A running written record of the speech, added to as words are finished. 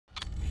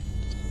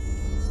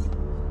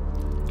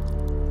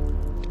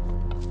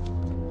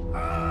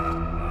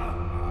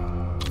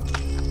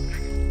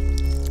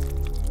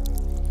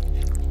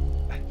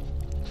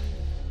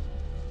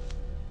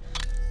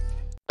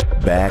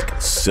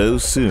back so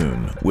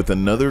soon with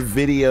another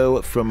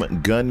video from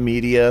Gun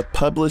Media,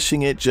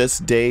 publishing it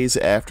just days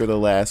after the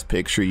last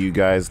picture. You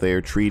guys,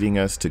 they're treating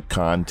us to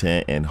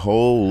content, and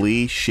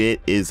holy shit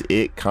is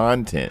it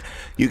content.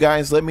 You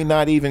guys, let me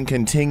not even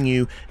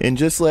continue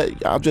and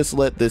I'll just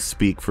let this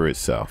speak for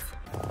itself.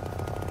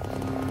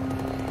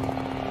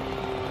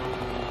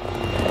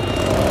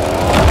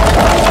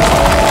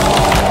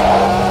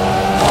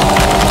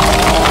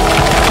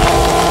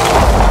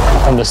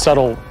 From the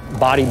subtle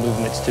body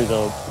movements to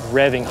the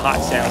revving hot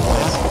sound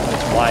when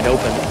it's wide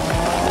open.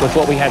 With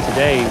what we have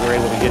today, we're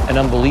able to get an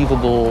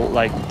unbelievable,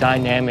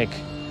 dynamic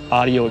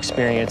audio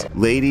experience.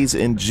 Ladies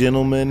and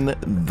gentlemen,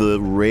 the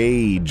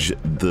rage,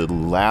 the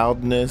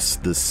loudness,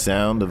 the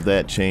sound of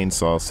that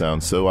chainsaw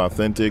sounds so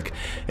authentic,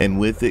 and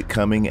with it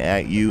coming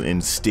at you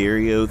in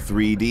stereo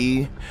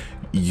 3D,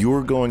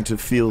 you're going to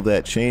feel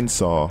that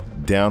chainsaw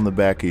down the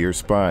back of your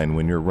spine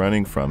when you're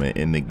running from it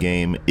in the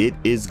game. It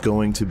is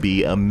going to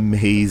be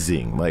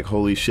amazing. Like,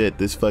 holy shit,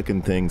 this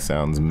fucking thing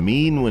sounds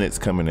mean when it's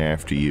coming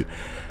after you.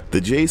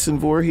 The Jason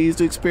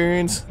Voorhees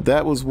experience,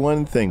 that was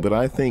one thing, but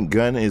I think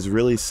Gun is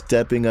really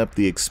stepping up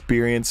the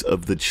experience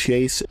of the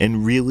chase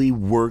and really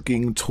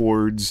working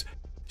towards,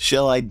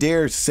 shall I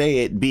dare say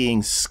it,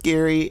 being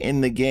scary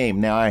in the game.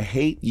 Now, I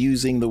hate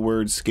using the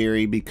word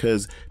scary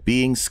because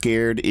being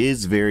scared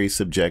is very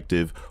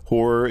subjective.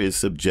 Horror is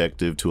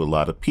subjective to a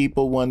lot of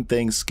people. One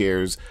thing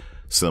scares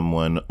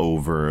someone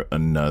over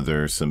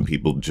another. Some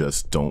people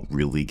just don't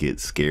really get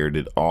scared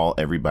at all.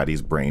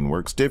 Everybody's brain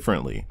works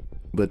differently.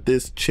 But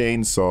this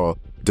chainsaw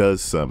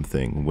does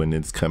something when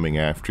it's coming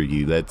after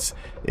you.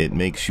 It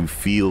makes you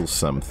feel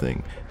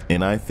something.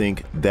 And I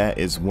think that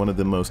is one of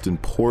the most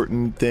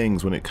important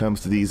things when it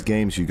comes to these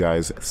games, you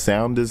guys.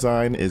 Sound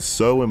design is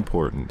so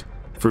important.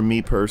 For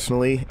me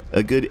personally,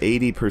 a good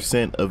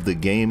 80% of the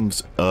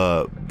games,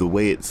 the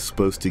way it's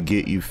supposed to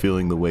get you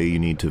feeling the way you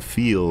need to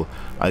feel,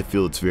 I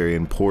feel it's very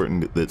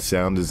important that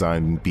sound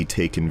design be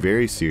taken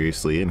very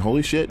seriously. And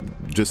holy shit,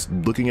 just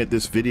looking at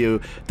this video,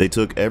 they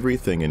took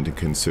everything into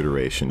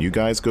consideration. You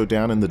guys go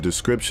down in the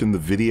description, the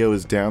video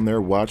is down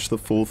there, watch the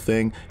full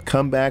thing,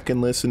 come back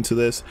and listen to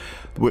this.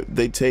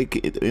 They take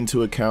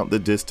into account the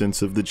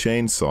distance of the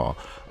chainsaw.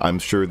 I'm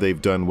sure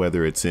they've done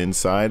whether it's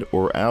inside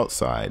or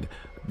outside.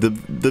 The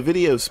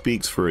video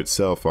speaks for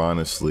itself,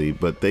 honestly,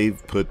 but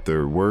they've put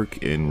their work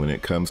in when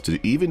it comes to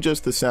even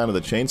just the sound of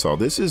the chainsaw.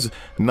 This is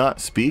not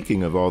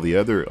speaking of all the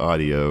other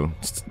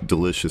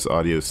delicious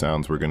audio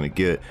sounds we're going to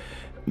get.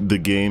 The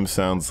game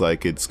sounds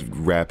like it's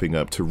wrapping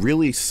up to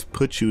really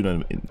put you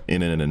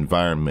in an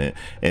environment,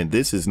 and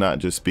this is not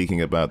just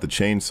speaking about the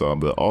chainsaw,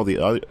 but all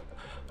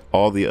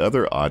the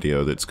other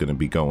audio that's going to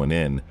be going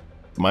in.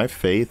 My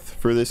faith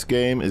for this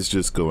game is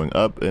just going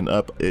up and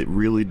up. It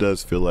really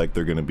does feel like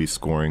they're going to be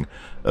scoring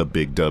a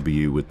big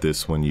W with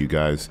this one, you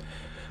guys.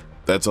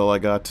 That's all I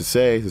got to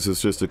say. This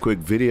is just a quick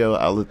video.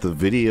 I'll let the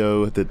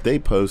video that they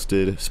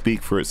posted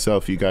speak for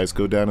itself. You guys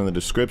go down in the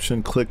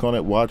description, click on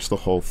it, watch the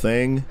whole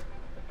thing.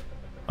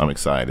 I'm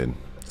excited.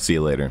 See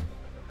you later.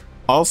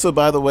 Also,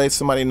 by the way,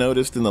 somebody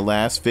noticed in the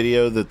last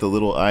video that the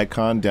little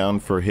icon down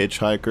for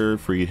Hitchhiker,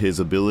 for his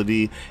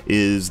ability,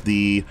 is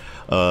the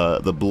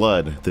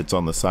blood that's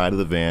on the side of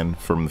the van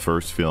from the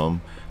first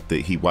film,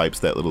 that he wipes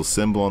that little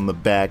symbol on the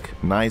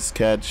back. Nice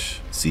catch.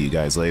 See you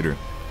guys later.